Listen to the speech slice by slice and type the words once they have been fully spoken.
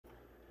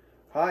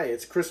Hi,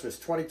 it's Christmas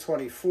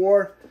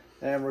 2024,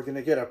 and we're going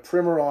to get a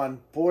primer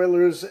on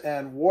boilers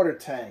and water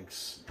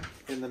tanks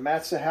in the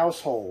Matza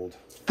household.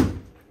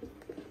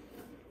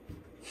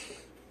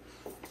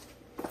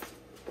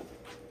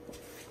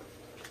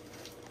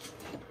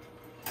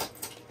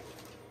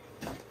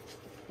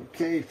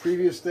 Okay,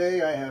 previous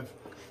day I have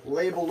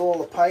labeled all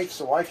the pipes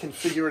so I can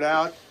figure it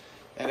out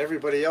and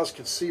everybody else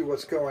can see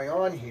what's going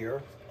on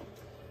here.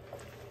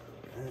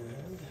 And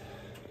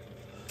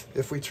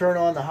if we turn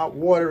on the hot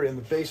water in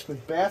the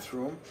basement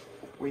bathroom,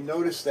 we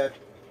notice that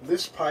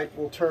this pipe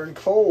will turn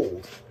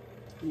cold.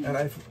 And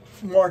I've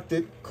marked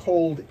it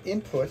cold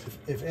input.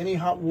 If any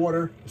hot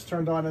water is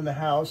turned on in the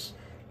house,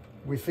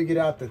 we figured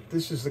out that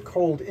this is the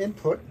cold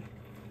input,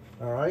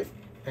 all right?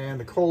 And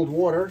the cold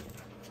water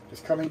is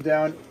coming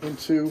down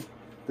into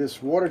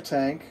this water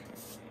tank.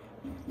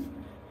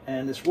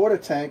 And this water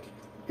tank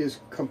is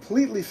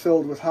completely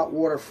filled with hot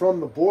water from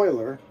the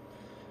boiler.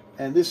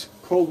 And this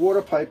cold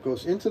water pipe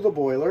goes into the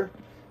boiler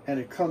and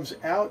it comes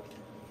out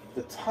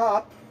the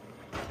top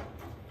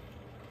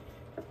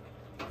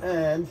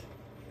and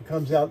it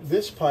comes out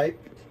this pipe.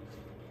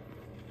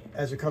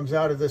 As it comes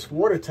out of this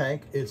water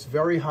tank, it's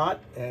very hot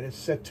and it's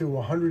set to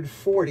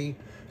 140,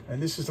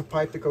 and this is the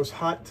pipe that goes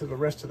hot to the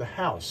rest of the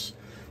house.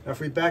 Now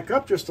if we back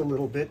up just a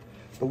little bit,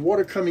 the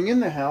water coming in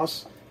the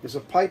house is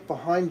a pipe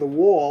behind the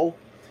wall,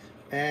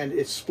 and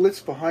it splits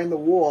behind the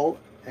wall,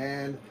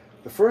 and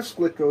the first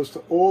split goes to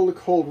all the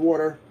cold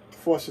water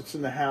faucets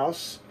in the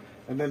house,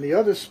 and then the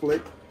other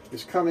split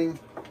is coming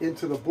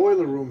into the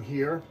boiler room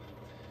here,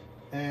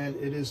 and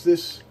it is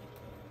this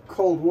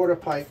cold water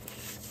pipe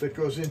that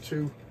goes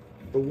into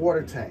the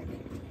water tank.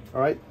 All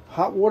right,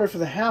 hot water for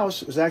the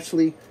house is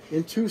actually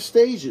in two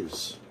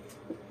stages.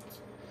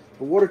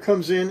 The water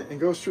comes in and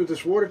goes through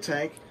this water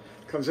tank,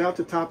 comes out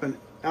the top and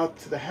out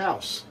to the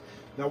house.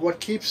 Now what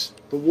keeps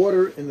the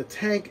water in the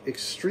tank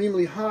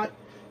extremely hot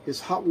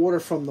is hot water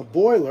from the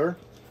boiler,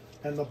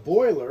 and the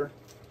boiler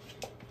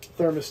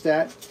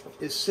thermostat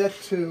is set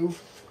to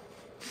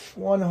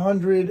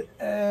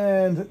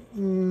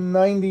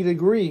 190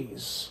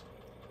 degrees.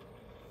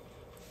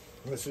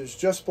 This is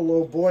just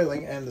below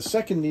boiling, and the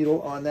second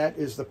needle on that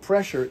is the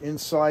pressure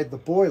inside the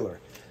boiler.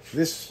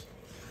 This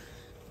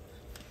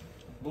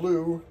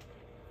blue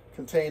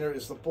container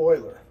is the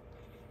boiler.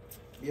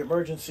 The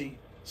emergency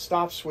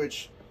stop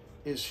switch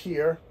is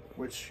here,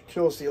 which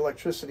kills the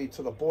electricity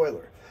to the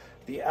boiler.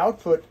 The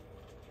output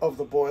of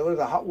the boiler,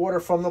 the hot water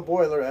from the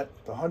boiler at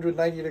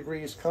 190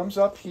 degrees comes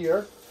up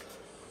here.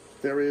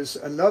 There is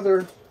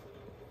another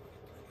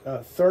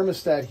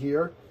thermostat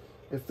here.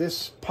 If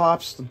this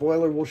pops, the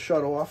boiler will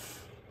shut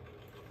off,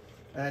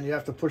 and you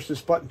have to push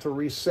this button to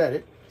reset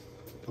it.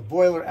 The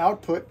boiler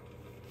output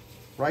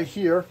right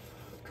here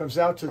comes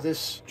out to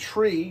this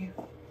tree.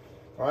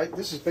 All right,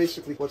 this is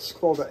basically what's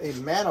called a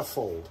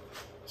manifold,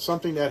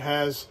 something that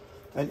has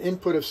an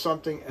input of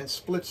something and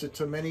splits it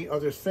to many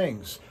other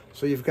things.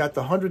 So you've got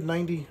the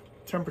 190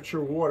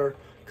 temperature water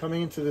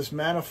coming into this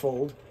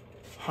manifold,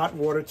 hot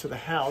water to the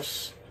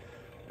house,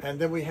 and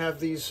then we have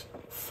these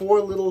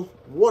four little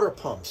water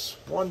pumps.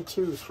 1,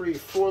 2, 3,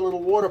 4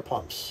 little water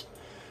pumps.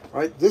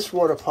 All right, this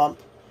water pump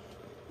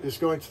is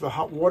going to the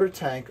hot water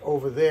tank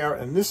over there,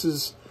 and this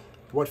is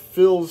what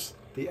fills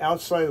the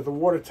outside of the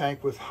water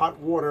tank with hot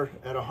water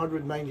at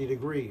 190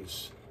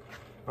 degrees.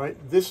 All right,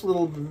 this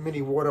little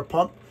mini water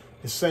pump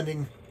is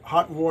sending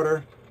hot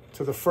water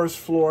to the first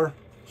floor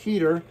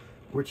heater,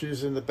 which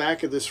is in the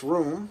back of this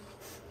room.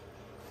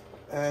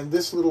 And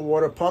this little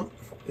water pump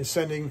is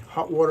sending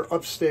hot water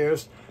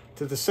upstairs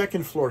to the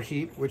second floor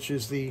heat, which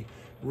is the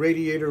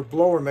radiator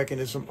blower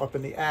mechanism up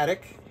in the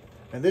attic.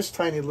 And this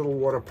tiny little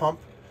water pump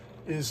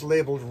is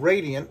labeled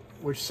Radiant,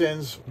 which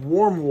sends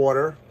warm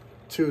water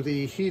to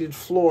the heated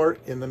floor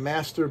in the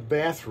master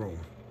bathroom.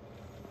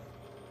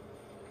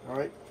 All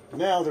right,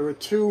 now there are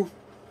two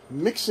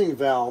mixing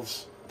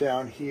valves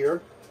down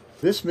here.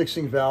 This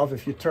mixing valve,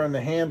 if you turn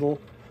the handle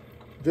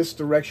this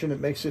direction, it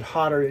makes it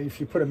hotter. If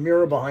you put a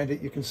mirror behind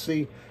it, you can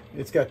see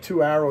it's got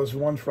two arrows,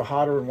 one for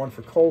hotter and one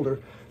for colder.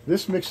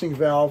 This mixing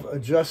valve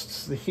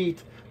adjusts the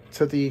heat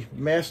to the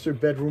master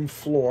bedroom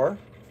floor.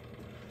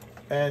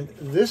 And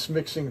this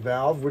mixing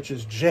valve, which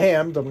is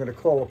jammed, I'm going to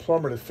call a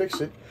plumber to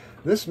fix it.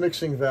 This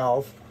mixing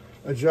valve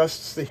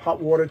adjusts the hot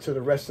water to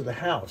the rest of the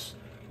house,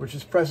 which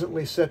is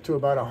presently set to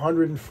about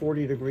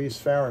 140 degrees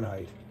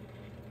Fahrenheit.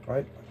 All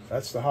right,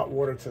 that's the hot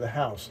water to the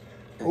house.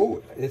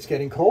 Oh, it's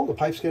getting cold. The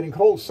pipe's getting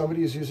cold.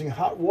 Somebody is using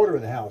hot water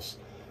in the house.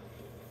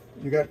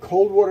 You got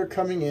cold water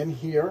coming in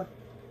here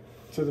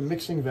to the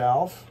mixing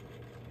valve,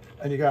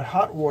 and you got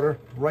hot water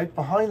right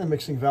behind the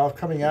mixing valve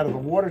coming out of the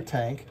water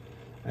tank,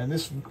 and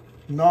this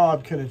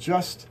knob can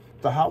adjust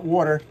the hot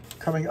water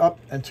coming up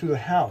and to the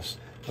house.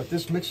 But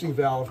this mixing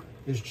valve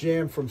is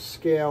jammed from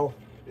scale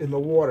in the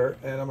water,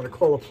 and I'm going to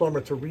call a plumber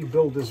to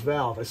rebuild this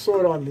valve. I saw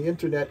it on the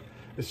internet.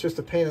 It's just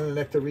a pain in the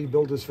neck to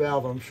rebuild this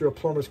valve. I'm sure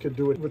plumbers could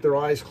do it with their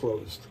eyes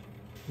closed.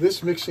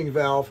 This mixing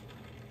valve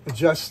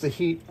adjusts the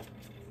heat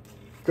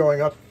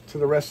going up to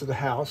the rest of the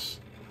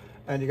house,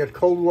 and you got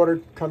cold water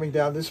coming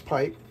down this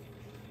pipe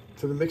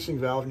to the mixing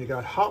valve, and you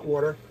got hot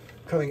water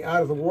coming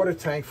out of the water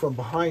tank from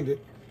behind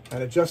it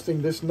and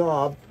adjusting this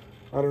knob.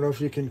 I don't know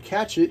if you can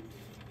catch it.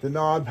 The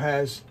knob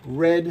has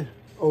red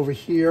over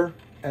here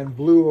and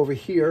blue over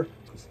here.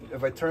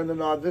 If I turn the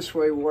knob this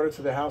way, water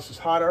to the house is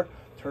hotter.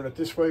 Turn it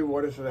this way,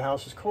 water to the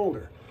house is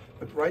colder.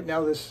 But right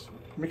now this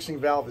mixing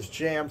valve is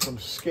jammed from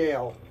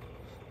scale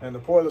and the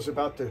boiler's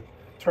about to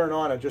turn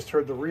on. I just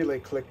heard the relay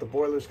click. The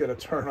boiler's going to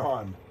turn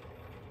on.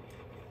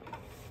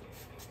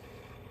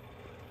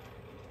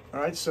 All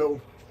right, so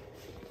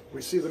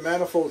we see the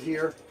manifold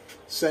here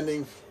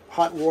sending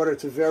hot water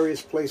to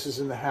various places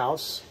in the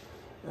house.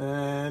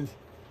 And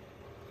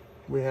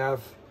we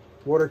have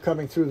water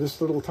coming through this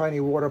little tiny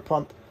water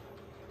pump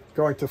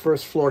going to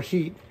first floor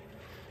heat,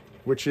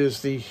 which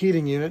is the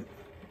heating unit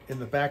in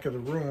the back of the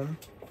room.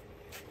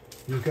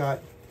 You've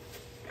got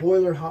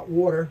boiler hot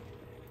water.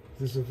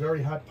 This is a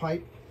very hot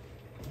pipe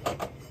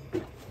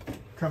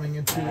coming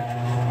into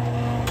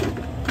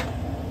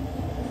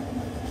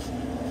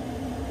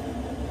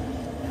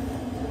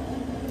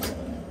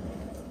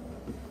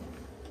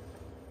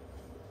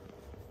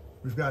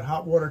We've got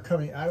hot water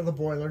coming out of the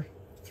boiler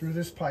through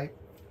this pipe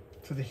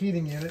to the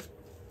heating unit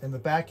in the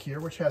back here,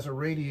 which has a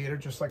radiator,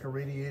 just like a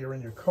radiator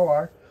in your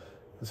car.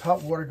 This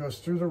hot water goes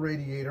through the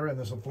radiator, and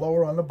there's a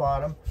blower on the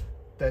bottom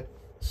that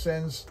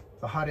sends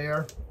the hot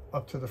air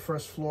up to the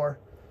first floor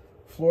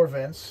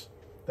vents.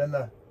 Then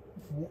the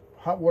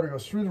hot water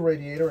goes through the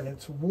radiator, and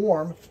it's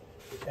warm,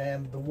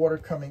 and the water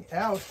coming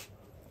out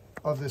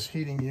of this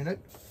heating unit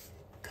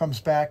comes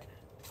back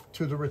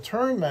to the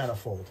return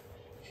manifold.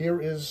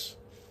 Here is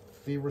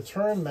the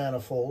return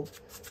manifold,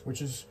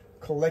 which is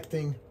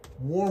collecting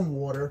warm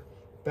water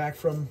back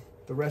from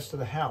the rest of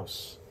the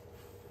house.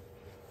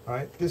 All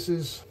right, this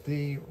is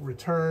the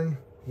return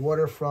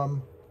water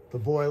from the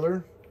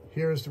boiler.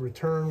 Here is the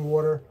return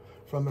water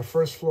from the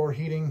first floor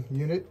heating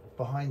unit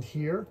behind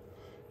here.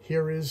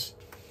 Here is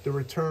the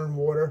return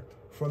water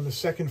from the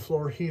second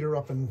floor heater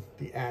up in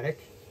the attic.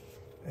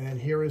 And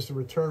here is the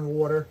return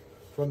water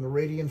from the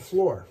radiant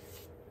floor.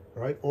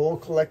 All right, all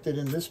collected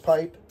in this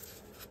pipe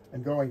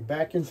and going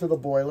back into the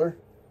boiler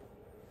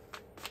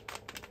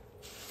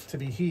to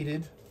be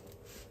heated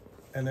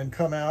and then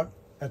come out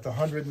at the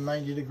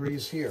 190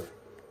 degrees here.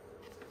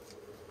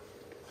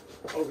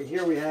 Over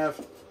here we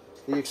have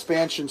the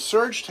expansion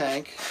surge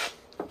tank.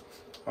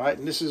 All right,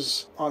 and this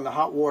is on the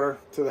hot water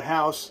to the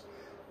house,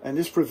 and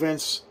this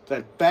prevents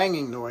that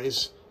banging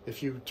noise.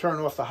 If you turn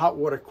off the hot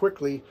water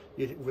quickly,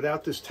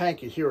 without this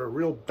tank, you'd hear a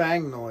real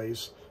bang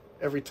noise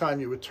every time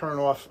you would turn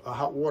off a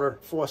hot water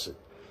faucet.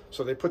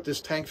 So they put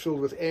this tank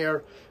filled with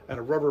air and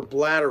a rubber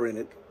bladder in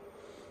it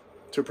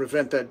to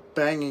prevent that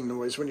banging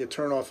noise when you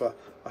turn off a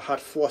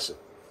hot faucet.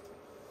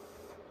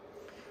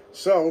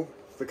 So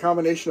the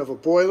combination of a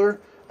boiler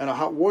and a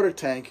hot water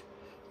tank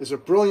is a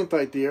brilliant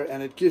idea,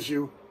 and it gives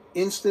you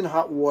instant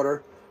hot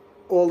water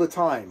all the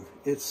time.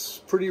 It's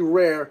pretty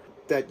rare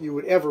that you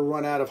would ever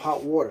run out of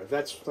hot water.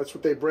 That's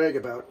what they brag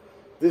about.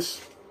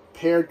 This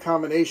paired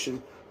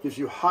combination gives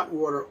you hot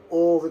water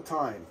all the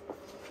time.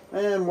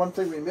 And one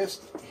thing we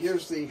missed,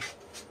 here's the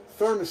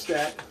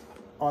thermostat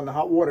on the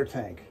hot water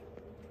tank.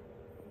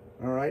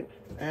 All right,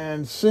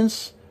 and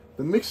since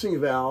the mixing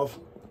valve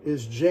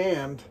is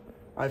jammed,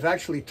 I've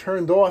actually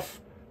turned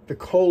off the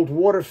cold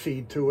water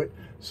feed to it.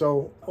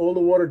 So all the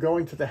water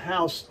going to the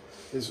house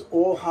is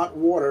all hot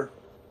water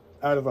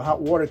out of the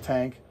hot water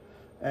tank.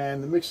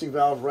 And the mixing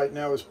valve right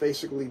now is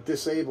basically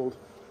disabled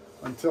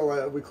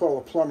until we call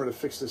a plumber to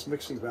fix this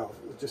mixing valve.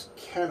 We just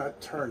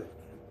cannot turn it.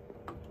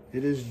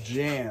 It is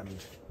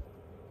jammed.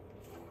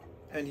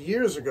 And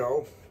years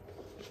ago,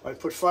 I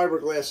put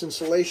fiberglass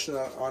insulation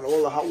on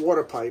all the hot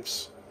water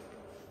pipes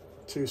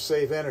to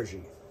save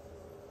energy.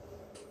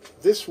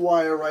 This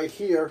wire right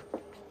here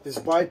is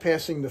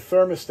bypassing the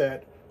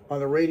thermostat on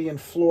the radiant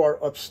floor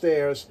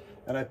upstairs,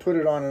 and I put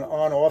it on an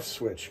on-off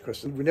switch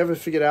because we never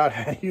figured out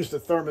how to use the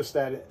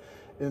thermostat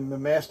in the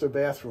master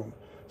bathroom.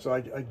 So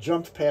I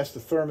jumped past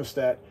the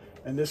thermostat,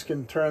 and this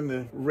can turn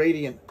the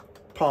radiant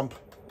pump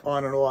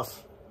on and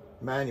off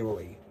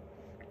manually.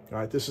 All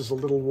right, this is a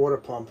little water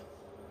pump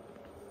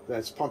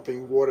that's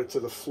pumping water to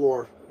the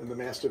floor in the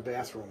master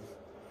bathroom.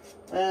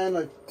 And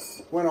I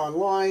went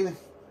online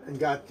and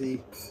got the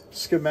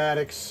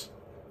schematics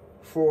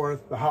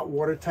for the hot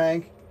water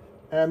tank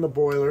and the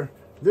boiler.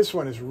 This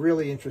one is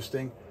really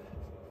interesting.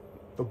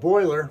 The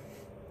boiler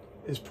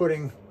is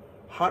putting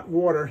hot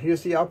water.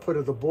 Here's the output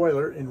of the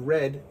boiler in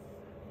red.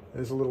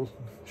 There's a little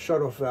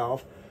shut-off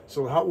valve.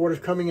 So the hot water is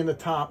coming in the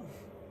top,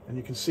 and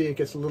you can see it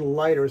gets a little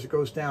lighter as it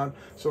goes down.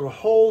 So the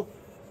whole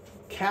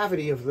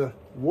cavity of the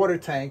water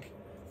tank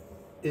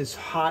is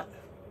hot,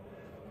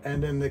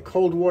 and then the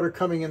cold water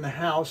coming in the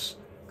house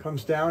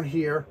comes down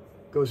here,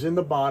 goes in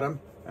the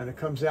bottom, and it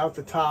comes out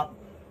the top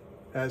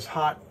as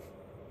hot.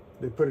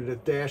 They put it a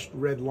dashed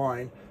red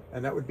line,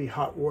 and that would be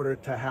hot water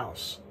to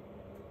house.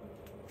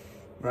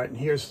 Right, and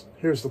here's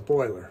the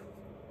boiler.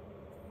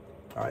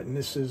 All right, and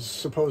this is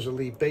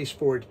supposedly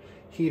baseboard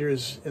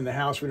heaters in the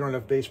house. We don't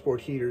have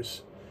baseboard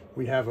heaters.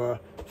 We have a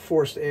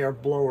forced air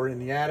blower in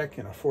the attic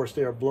and a forced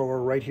air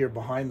blower right here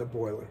behind the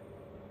boiler.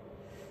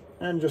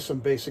 and just some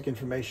basic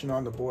information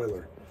on the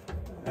boiler.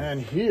 And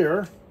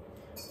here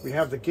we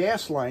have the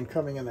gas line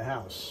coming in the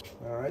house.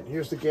 All right,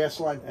 here's the gas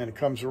line, and it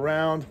comes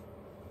around,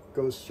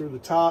 goes through the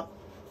top,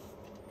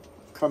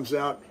 comes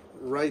out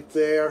right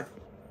there,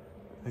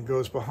 and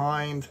goes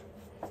behind.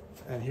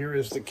 And here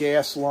is the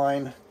gas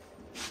line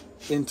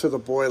into the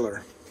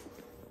boiler.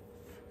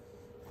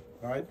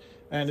 All right,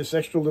 and this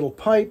extra little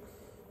pipe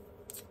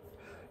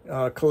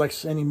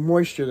collects any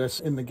moisture that's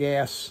in the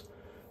gas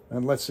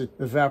and lets it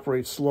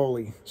evaporate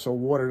slowly so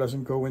water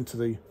doesn't go into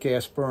the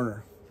gas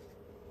burner.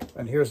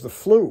 And here's the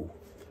flue.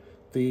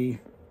 The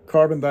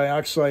carbon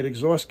dioxide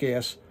exhaust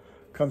gas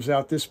comes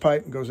out this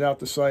pipe and goes out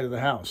the side of the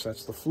house.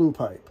 That's the flue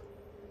pipe.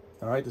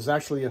 All right, there's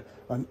actually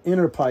an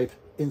inner pipe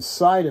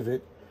inside of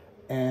it,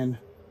 and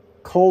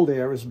cold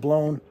air is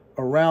blown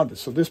around it.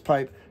 So this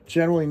pipe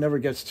generally never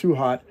gets too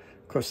hot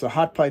because the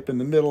hot pipe in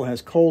the middle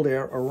has cold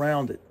air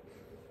around it.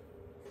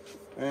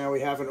 And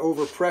we have an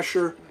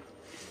overpressure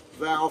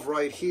valve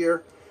right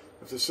here.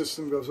 If the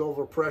system goes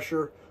over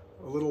pressure,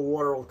 a little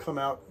water will come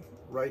out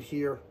right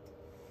here.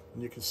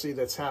 And you can see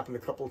that's happened a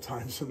couple of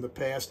times in the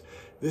past.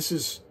 This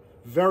is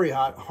very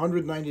hot,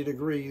 190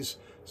 degrees,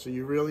 so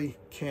you really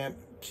can't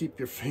keep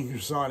your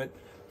fingers on it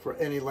for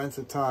any length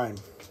of time.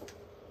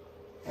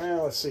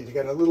 Well, let's see, you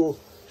got a little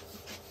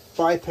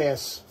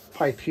bypass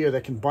pipe here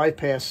that can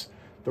bypass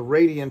the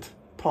radiant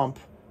pump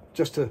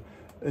just to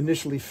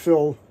initially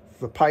fill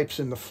the pipes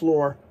in the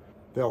floor.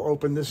 They'll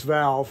open this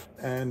valve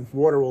and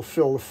water will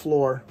fill the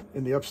floor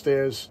in the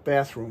upstairs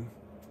bathroom.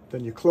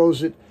 Then you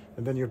close it,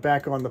 and then you're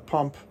back on the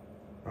pump,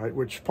 right,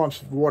 which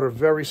pumps water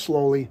very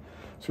slowly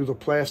through the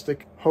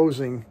plastic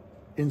hosing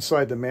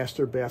inside the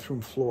master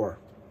bathroom floor.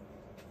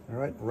 All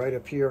right, right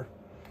up here.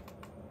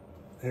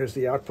 Here's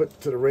the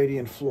output to the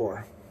radiant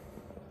floor.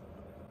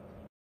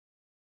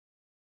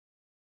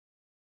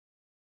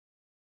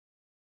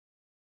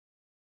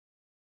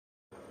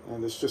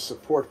 And there's just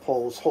support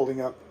poles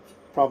holding up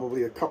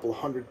probably a couple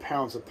 100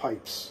 pounds of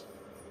pipes.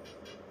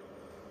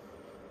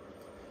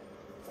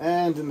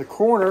 And in the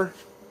corner,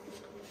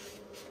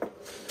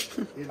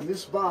 in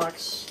this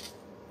box,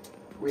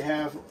 we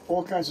have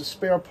all kinds of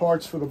spare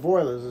parts for the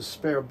boiler. There's a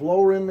spare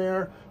blower in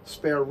there,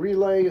 spare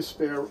relay, a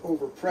spare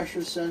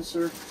overpressure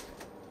sensor.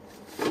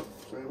 So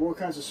we have all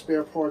kinds of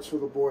spare parts for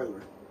the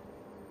boiler.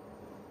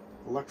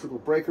 Electrical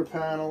breaker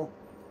panel,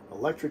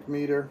 electric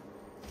meter.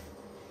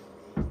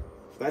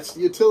 That's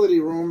the utility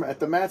room at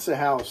the Matza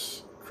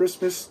house,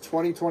 Christmas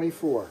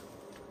 2024.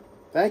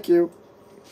 Thank you.